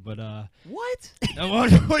do, but what?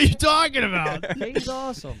 What are you talking about? Dayton's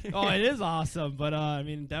awesome. Oh, it is awesome, but I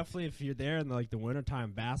mean, definitely if you're there in the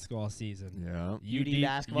wintertime basketball season, UD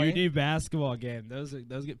basketball game, those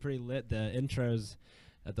get pretty lit. The intros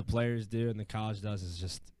that the players do and the college does is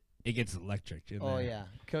just. It gets electric. Yeah,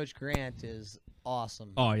 Coach Grant is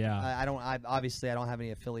awesome. Oh yeah. I don't have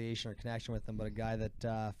any affiliation or connection with him, but a guy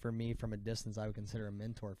that for me from a distance I would consider a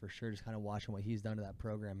mentor for sure. Just kind of watching what he's done to that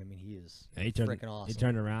program. I mean, he is freaking awesome. He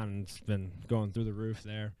turned around and it's been going through the roof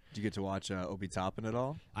there. Did you get to watch Obi Toppin at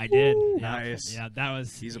all? I did. Yeah. Nice. Yeah, that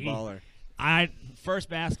was. He's a baller. First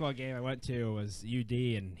basketball game I went to was UD,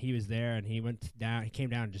 and he was there, and he came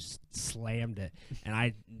down and just slammed it, and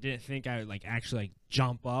I didn't think I would actually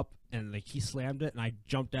jump up, and he slammed it, and I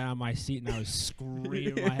jumped down my seat, and I was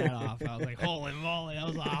screaming my head off. I was like, holy moly, that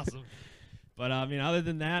was awesome. But I mean, other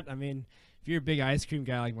than that, I mean, if you're a big ice cream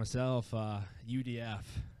guy like myself, UDF.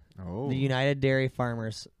 Oh, The United Dairy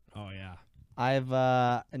Farmers. Oh yeah. I've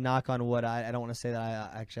knock on wood. I don't want to say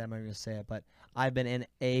that. I'm not going to say it, but I've been in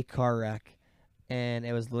a car wreck, and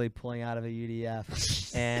it was literally pulling out of a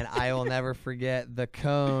UDF, and I will never forget the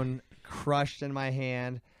cone crushed in my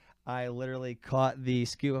hand. I literally caught the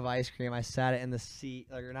scoop of ice cream. I sat it in the seat,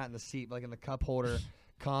 or not in the seat, but like in the cup holder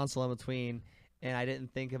console in between, and I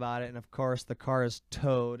didn't think about it. And of course, the car is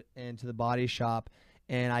towed into the body shop.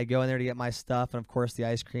 And I go in there to get my stuff, and of course the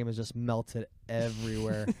ice cream is just melted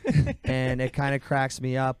everywhere. And it kind of cracks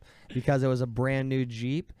me up because it was a brand new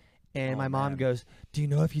Jeep. And my mom goes, "Do you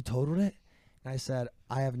know if you totaled it?" And I said,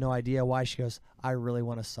 "I have no idea why." She goes, "I really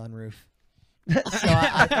want a sunroof." So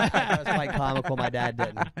I thought that was quite comical. My dad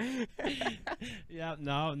didn't. Yeah,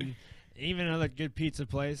 no. And even another good pizza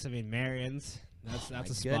place. I mean, Marion's. That's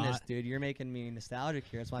a spot. Goodness, dude, you're making me nostalgic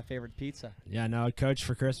here. It's my favorite pizza. Yeah, no. Coach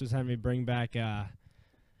for Christmas had me bring back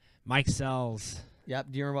Mike Sells. Yep.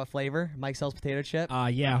 Do you remember what flavor? Mike sells potato chip.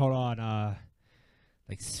 Yeah, hold on.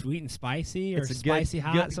 Like sweet and spicy, or It's a spicy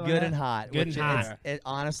hot. good and hot. Good and hot.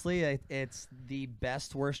 Honestly, it's the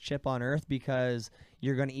best worst chip on earth because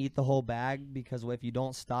you're gonna eat the whole bag because if you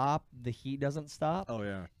don't stop, the heat doesn't stop. Oh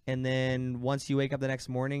yeah. And then once you wake up the next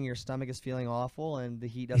morning, your stomach is feeling awful and the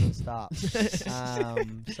heat doesn't stop.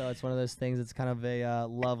 So it's one of those things. It's kind of a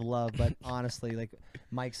love. But honestly, like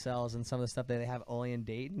Mike sells and some of the stuff that they have only in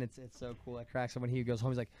Dayton, it's so cool. It cracks up when he goes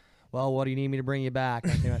home. He's like, "Well, what do you need me to bring you back?"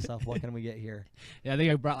 And I think to myself, what can we get here? Yeah, I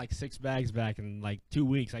think I brought like 6 bags back in like 2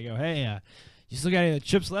 weeks. I go, "Hey, you still got any of the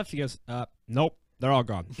chips left?" He goes, "Nope, they're all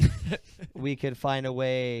gone." We could find a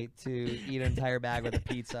way to eat an entire bag with a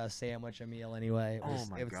pizza, sandwich, a meal anyway.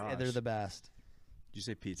 Gosh. They're the best. Did you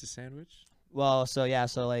say pizza sandwich? Well, so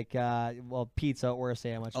like pizza or a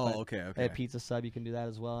sandwich. Oh, but okay. a pizza sub, you can do that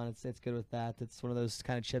as well, and it's good with that. It's one of those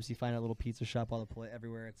kind of chips you find at a little pizza shop all the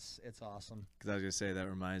everywhere. It's awesome. Because I was gonna say that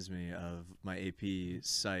reminds me of my AP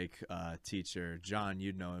Psych teacher, John.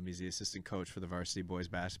 You'd know him. He's the assistant coach for the varsity boys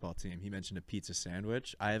basketball team. He mentioned a pizza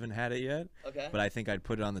sandwich. I haven't had it yet, Okay. but I think I'd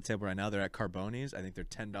put it on the table right now. They're at Carboni's. I think they're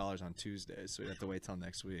 $10 on Tuesdays, so we have to wait till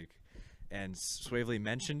next week. And Swavely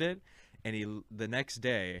mentioned it, and the next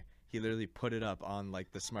day. He literally put it up on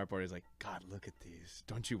like the smart board. He's like, "God, look at these!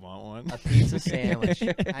 Don't you want one?" A pizza sandwich.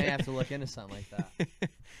 I have to look into something like that.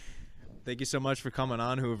 Thank you so much for coming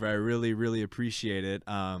on, Hoover. I really, really appreciate it.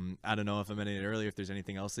 I don't know if I mentioned it earlier, if there's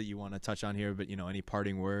anything else that you want to touch on here, but any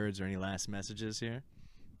parting words or any last messages here?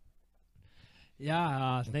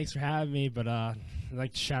 Yeah, thanks for having me. But I'd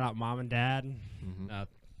like to shout out Mom and Dad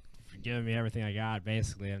for giving me everything I got,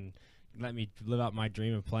 basically, and let me live out my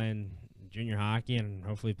dream of playing junior hockey and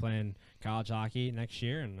hopefully playing college hockey next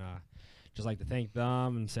year. And just like to thank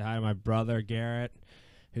them and say hi to my brother Garrett,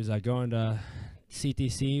 who's going to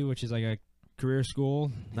CTC, which is like a career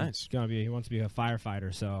school. Nice. He wants to be a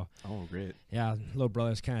firefighter. So Great. yeah, little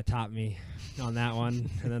brother's kind of taught me on that one.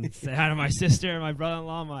 And then say hi to my sister and my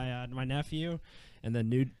brother-in-law, my nephew, and the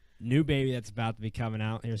new baby that's about to be coming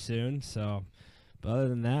out here soon. So, but other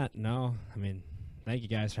than that, no. I mean, thank you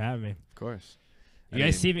guys for having me. Of course. If you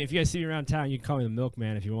guys see me around town, you can call me the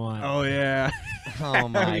milkman if you want. Oh yeah. Oh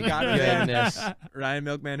my goodness. Ryan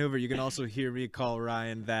Milkman Hoover. You can also hear me call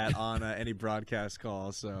Ryan that on any broadcast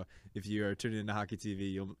call. So if you are tuning into Hockey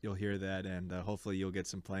TV, you'll hear that, and hopefully you'll get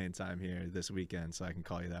some playing time here this weekend, so I can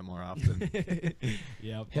call you that more often.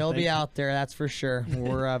 Yeah, He'll be out there, that's for sure.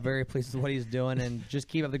 We're very pleased with what he's doing, and just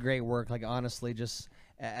keep up the great work. Like honestly, just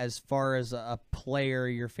as far as a player,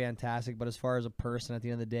 you're fantastic, but as far as a person, at the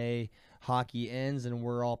end of the day, hockey ends, and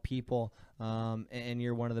we're all people. And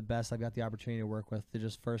you're one of the best I've got the opportunity to work with. They're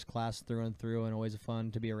just first class through and through, and always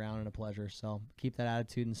fun to be around and a pleasure. So keep that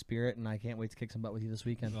attitude and spirit, and I can't wait to kick some butt with you this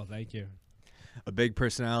weekend. Well, thank you. A big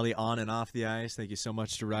personality on and off the ice. Thank you so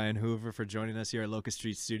much to Ryan Hoover for joining us here at Locust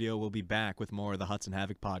Street Studio. We'll be back with more of the Hudson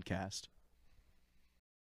Havoc podcast.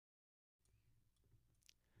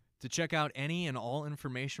 To check out any and all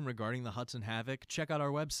information regarding the Hudson Havoc, check out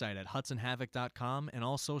our website at hudsonhavoc.com and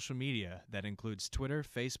all social media. That includes Twitter,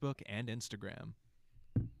 Facebook, and Instagram.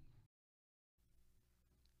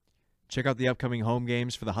 Check out the upcoming home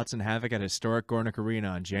games for the Hudson Havoc at historic Gornick Arena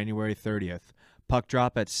on January 30th. Puck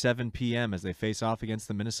drop at 7 p.m. as they face off against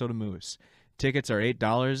the Minnesota Moose. Tickets are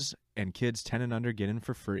 $8, and kids 10 and under get in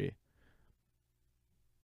for free.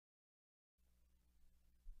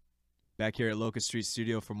 Back here at Locust Street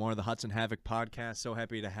Studio for more of the Hudson Havoc podcast. So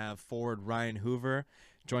happy to have forward Ryan Hoover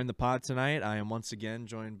join the pod tonight. I am once again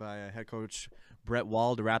joined by head coach Brett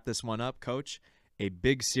Wall to wrap this one up. Coach, a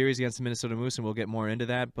big series against the Minnesota Moose, and we'll get more into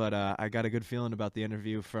that. But I got a good feeling about the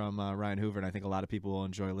interview from Ryan Hoover, and I think a lot of people will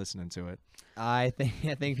enjoy listening to it. I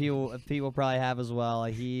think people probably have as well.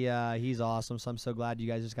 He's awesome, so I'm so glad you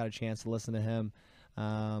guys just got a chance to listen to him.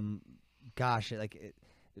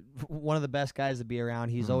 One of the best guys to be around.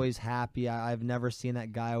 He's always happy. I've never seen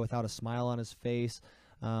that guy without a smile on his face.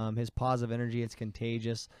 His positive energy, it's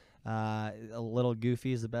contagious. A little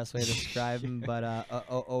goofy is the best way to describe him, but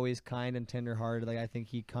always kind and tenderhearted. Like, I think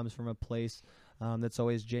he comes from a place that's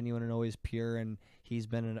always genuine and always pure, and he's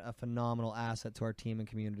been a phenomenal asset to our team and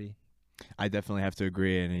community. I definitely have to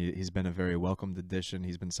agree, and he's been a very welcomed addition.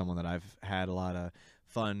 He's been someone that I've had a lot of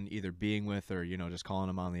fun either being with or, just calling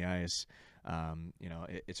him on the ice.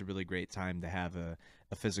 It's a really great time to have a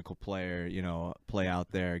physical player, play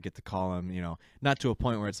out there, get to call him, not to a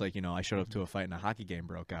point where it's like, I showed up to a fight and a hockey game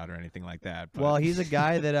broke out or anything like that. But. Well, he's a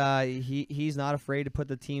guy that he's not afraid to put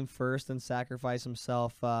the team first and sacrifice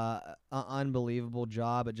himself. Unbelievable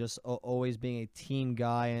job at just always being a team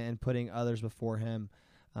guy and putting others before him.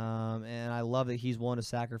 And I love that he's willing to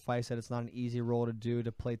sacrifice it. It's not an easy role to do,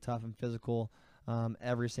 to play tough and physical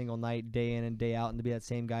every single night, day in and day out, and to be that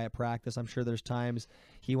same guy at practice. I'm sure there's times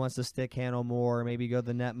he wants to stick handle more, maybe go to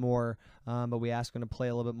the net more, but we ask him to play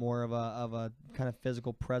a little bit more of a kind of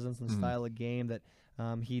physical presence and style of game that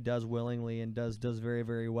he does willingly and does very,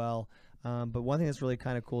 very well. But one thing that's really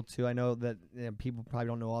kind of cool too, I know that people probably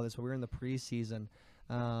don't know all this, but we were in the preseason,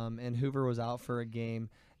 and Hoover was out for a game,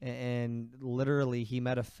 and literally he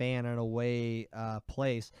met a fan in an away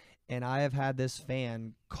place, and I have had this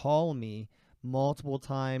fan call me multiple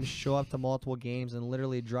times, show up to multiple games, and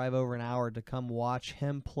literally drive over an hour to come watch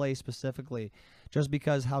him play specifically, just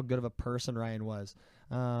because how good of a person Ryan was.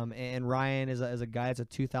 And Ryan is a guy that's a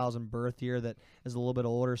 2000 birth year that is a little bit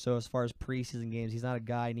older, so as far as preseason games, he's not a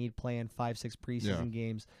guy you need playing 5-6 preseason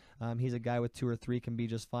games. He's a guy with 2 or 3 can be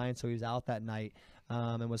just fine, so he was out that night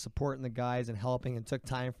and was supporting the guys and helping and took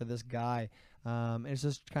time for this guy. And it's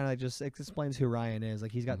just kind of it explains who Ryan is.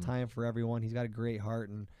 Like, he's got time for everyone. He's got a great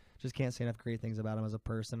heart, and just can't say enough great things about him as a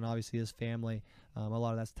person. And obviously his family, a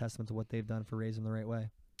lot of that's testament to what they've done for raising him the right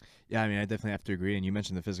way. Yeah, I mean, I definitely have to agree. And you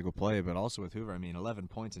mentioned the physical play, but also with Hoover, I mean, 11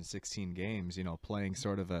 points in 16 games, playing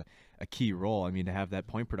sort of a key role. I mean, to have that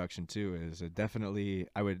point production too is definitely,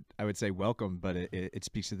 I would say welcome, but it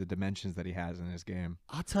speaks to the dimensions that he has in his game.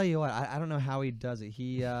 I'll tell you what, I don't know how he does it.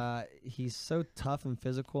 He's so tough and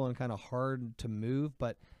physical and kind of hard to move,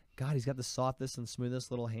 but God, he's got the softest and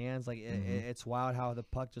smoothest little hands. Like, it's wild how the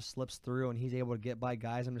puck just slips through and he's able to get by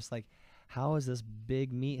guys. I'm just like, how is this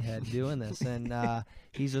big meathead doing this? And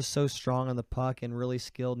he's just so strong on the puck and really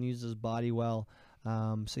skilled and uses his body well.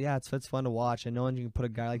 So yeah, it's fun to watch. And knowing you can put a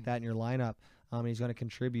guy like that in your lineup, and he's going to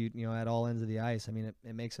contribute, at all ends of the ice. I mean,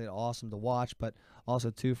 it makes it awesome to watch, but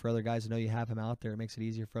also too for other guys to know you have him out there. It makes it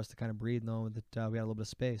easier for us to kind of breathe, knowing that we got a little bit of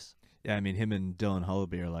space. Yeah, I mean, him and Dylan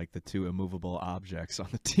Hullaby are like the 2 immovable objects on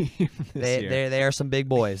the team this year. They are some big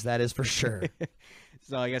boys, that is for sure.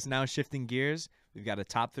 So I guess now shifting gears, we've got a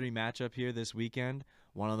top 3 matchup here this weekend.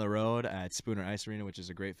 One on the road at Spooner Ice Arena, which is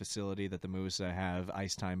a great facility that the Moose have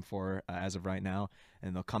ice time for as of right now.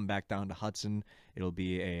 And they'll come back down to Hudson. It'll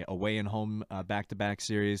be a away and home back-to-back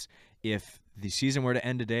series. If the season were to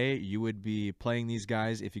end today, you would be playing these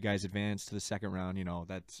guys if you guys advance to the second round.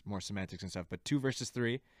 That's more semantics and stuff. But 2 versus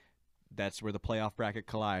 3. That's where the playoff bracket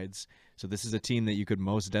collides. So this is a team that you could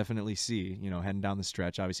most definitely see, heading down the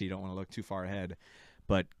stretch. Obviously, you don't want to look too far ahead.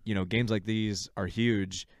 But, games like these are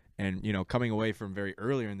huge. And, coming away from very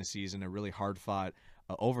earlier in the season, a really hard-fought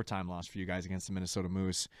overtime loss for you guys against the Minnesota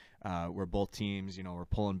Moose, where both teams, were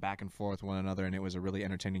pulling back and forth with one another, and it was a really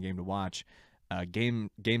entertaining game to watch.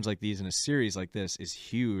 Games like these in a series like this is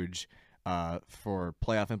huge for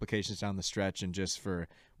playoff implications down the stretch, and just for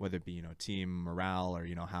whether it be, team morale or,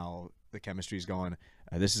 how the chemistry is going.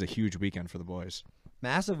 This is a huge weekend for the boys.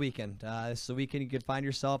 Massive weekend. This is a weekend you could find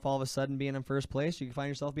yourself all of a sudden being in first place. You could find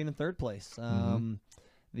yourself being in third place.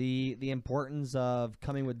 The importance of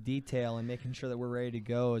coming with detail and making sure that we're ready to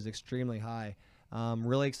go is extremely high.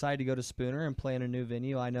 Really excited to go to Spooner and play in a new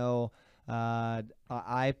venue. I know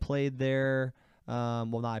I played there.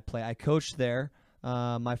 I coached there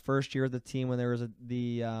my first year of the team when there was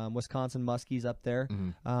the Wisconsin Muskies up there.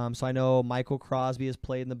 So I know Michael Crosby has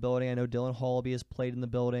played in the building. I know Dylan Hullaby has played in the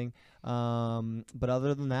building. But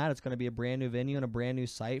other than that, it's going to be a brand new venue and a brand new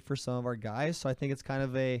site for some of our guys. So I think it's kind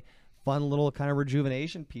of a fun little kind of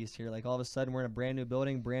rejuvenation piece here. Like, all of a sudden we're in a brand new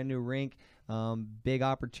building, brand new rink, big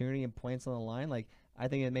opportunity and points on the line. Like, I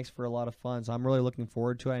think it makes for a lot of fun. So I'm really looking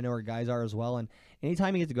forward to it. I know our guys are as well. And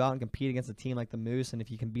anytime you get to go out and compete against a team like the Moose, and if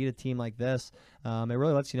you can beat a team like this, it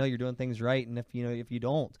really lets you know you're doing things right. And if you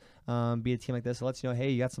don't beat a team like this, it lets you know, hey,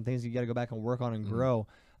 you got some things you got to go back and work on and grow.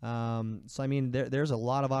 So I mean, there's a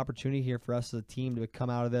lot of opportunity here for us as a team to come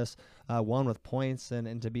out of this, one, with points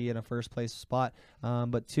and to be in a first place spot,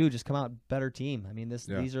 but two, just come out better team. I mean,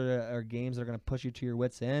 these are games that are going to push you to your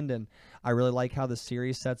wits' end, and I really like how the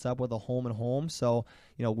series sets up with a home and home. So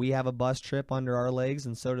we have a bus trip under our legs,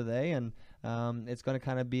 and so do they, and it's going to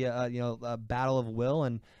kind of be a battle of will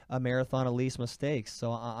and a marathon of least mistakes.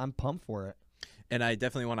 So I'm pumped for it. And I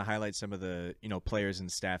definitely want to highlight some of the players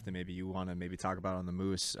and staff that maybe you want to talk about on the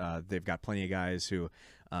Moose. They've got plenty of guys who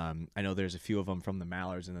I know there's a few of them from the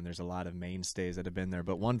Mallards, and then there's a lot of mainstays that have been there.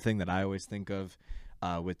 But one thing that I always think of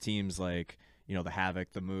with teams like the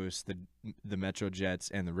Havoc, the Moose, the Metro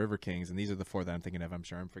Jets, and the River Kings, and these are the four that I'm thinking of. I'm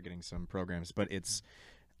sure I'm forgetting some programs, but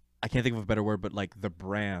I can't think of a better word, but like the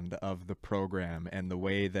brand of the program and the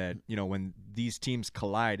way that when these teams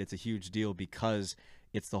collide, it's a huge deal because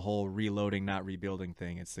it's the whole reloading, not rebuilding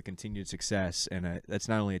thing. It's the continued success, and that's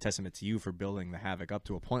not only a testament to you for building the Havoc up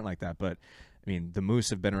to a point like that, but I mean, the Moose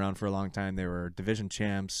have been around for a long time. They were division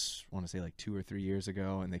champs, I want to say like 2 or 3 years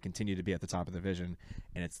ago, and they continue to be at the top of the division.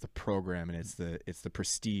 And it's the program and it's the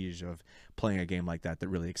prestige of playing a game like that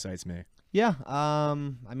really excites me. Yeah, I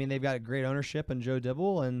mean, they've got a great ownership in Joe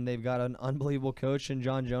Dibble, and they've got an unbelievable coach in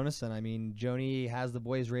John Jonason. I mean, Joni has the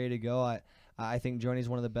boys ready to go. I think Joni's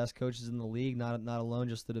one of the best coaches in the league, not alone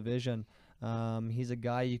just the division. He's a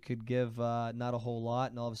guy you could give not a whole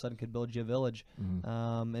lot, and all of a sudden could build you a village,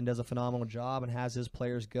 and does a phenomenal job and has his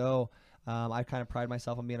players go. I kind of pride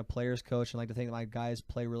myself on being a player's coach and like to think that my guys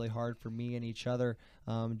play really hard for me and each other.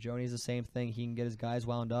 Joni's the same thing. He can get his guys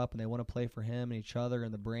wound up, and they want to play for him and each other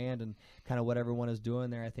and the brand and kind of what everyone is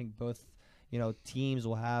doing there. I think both teams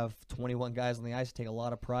will have 21 guys on the ice, take a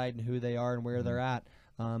lot of pride in who they are and where they're at.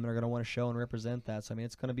 And are going to want to show and represent that. So, I mean,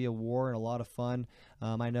 it's going to be a war and a lot of fun.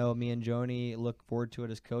 I know me and Joni look forward to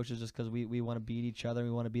it as coaches just because we want to beat each other.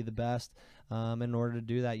 We want to be the best. In order to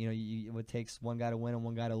do that, it takes one guy to win and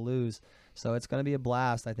one guy to lose. So it's going to be a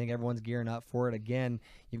blast. I think everyone's gearing up for it. Again,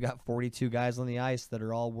 you've got 42 guys on the ice that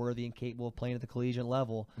are all worthy and capable of playing at the collegiate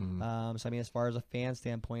level. So, I mean, as far as a fan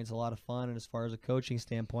standpoint, it's a lot of fun. And as far as a coaching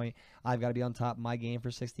standpoint, I've got to be on top of my game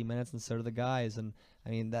for 60 minutes, and so do the guys. And, I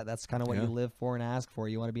mean, that's kind of what you live for and ask for.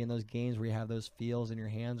 You want to be in those games where you have those feels and your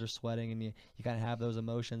hands are sweating and you kind of have those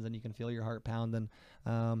emotions and you can feel your heart pounding.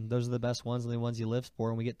 Those are the best ones and the ones you live for,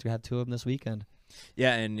 and we get to have 2 of them this weekend.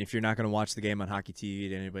 Yeah, and if you're not going to watch the game on Hockey TV,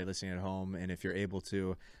 to anybody listening at home, and if you're able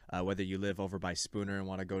to, whether you live over by Spooner and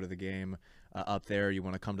want to go to the game up there, you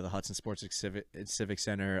want to come to the Hudson Sports Civic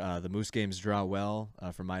Center, the Moose games draw well,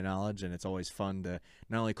 from my knowledge, and it's always fun to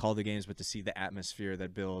not only call the games but to see the atmosphere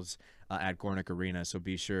that builds at Gornick Arena. So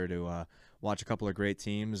be sure to watch a couple of great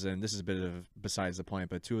teams, and this is a bit of besides the point,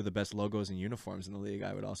 but 2 of the best logos and uniforms in the league,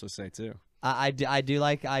 I would also say too. I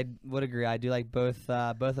would agree. I do like both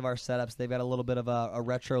of our setups. They've got a little bit of a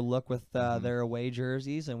retro look with their away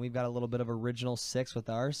jerseys, and we've got a little bit of original 6 with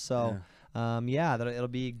ours. So, it'll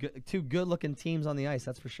be 2 good-looking teams on the ice,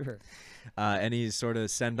 that's for sure. Any sort of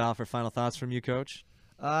send-off or final thoughts from you, Coach?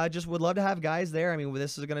 Just would love to have guys there. I mean,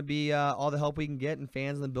 this is going to be all the help we can get, and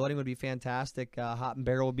fans in the building would be fantastic. Hot and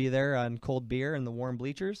Barrel will be there, and cold beer and the warm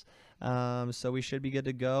bleachers. So we should be good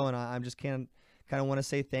to go, and I'm just kind of want to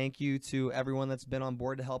say thank you to everyone that's been on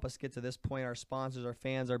board to help us get to this point, our sponsors, our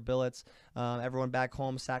fans, our billets, everyone back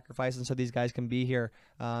home sacrificing so these guys can be here.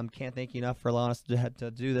 Can't thank you enough for allowing us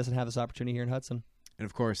to do this and have this opportunity here in Hudson. And,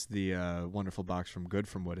 of course, the wonderful box from Good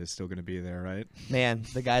From Wood is still going to be there, right? Man,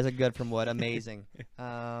 the guys at Good From Wood, amazing.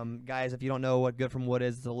 Guys, if you don't know what Good From Wood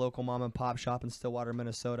is, it's a local mom-and-pop shop in Stillwater,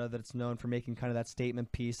 Minnesota that's known for making kind of that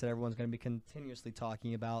statement piece that everyone's going to be continuously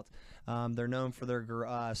talking about. They're known for their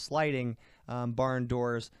sliding barn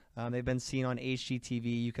doors. They've been seen on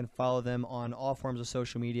HGTV. You can follow them on all forms of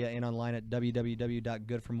social media and online at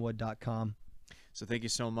www.goodfromwood.com. So thank you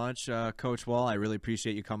so much, Coach Wall. I really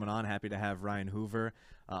appreciate you coming on. Happy to have Ryan Hoover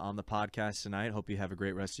on the podcast tonight. Hope you have a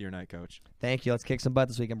great rest of your night, Coach. Thank you. Let's kick some butt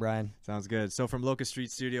this weekend, Brian. Sounds good. So from Locust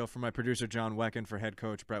Street Studio, for my producer, John Wecken, for head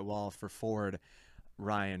coach Brett Wall, for Ford,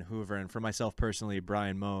 Ryan Hoover, and for myself personally,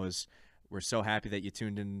 Brian Mose, we're so happy that you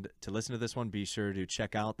tuned in to listen to this one. Be sure to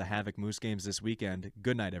check out the Havoc Moose games this weekend.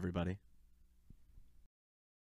 Good night, everybody.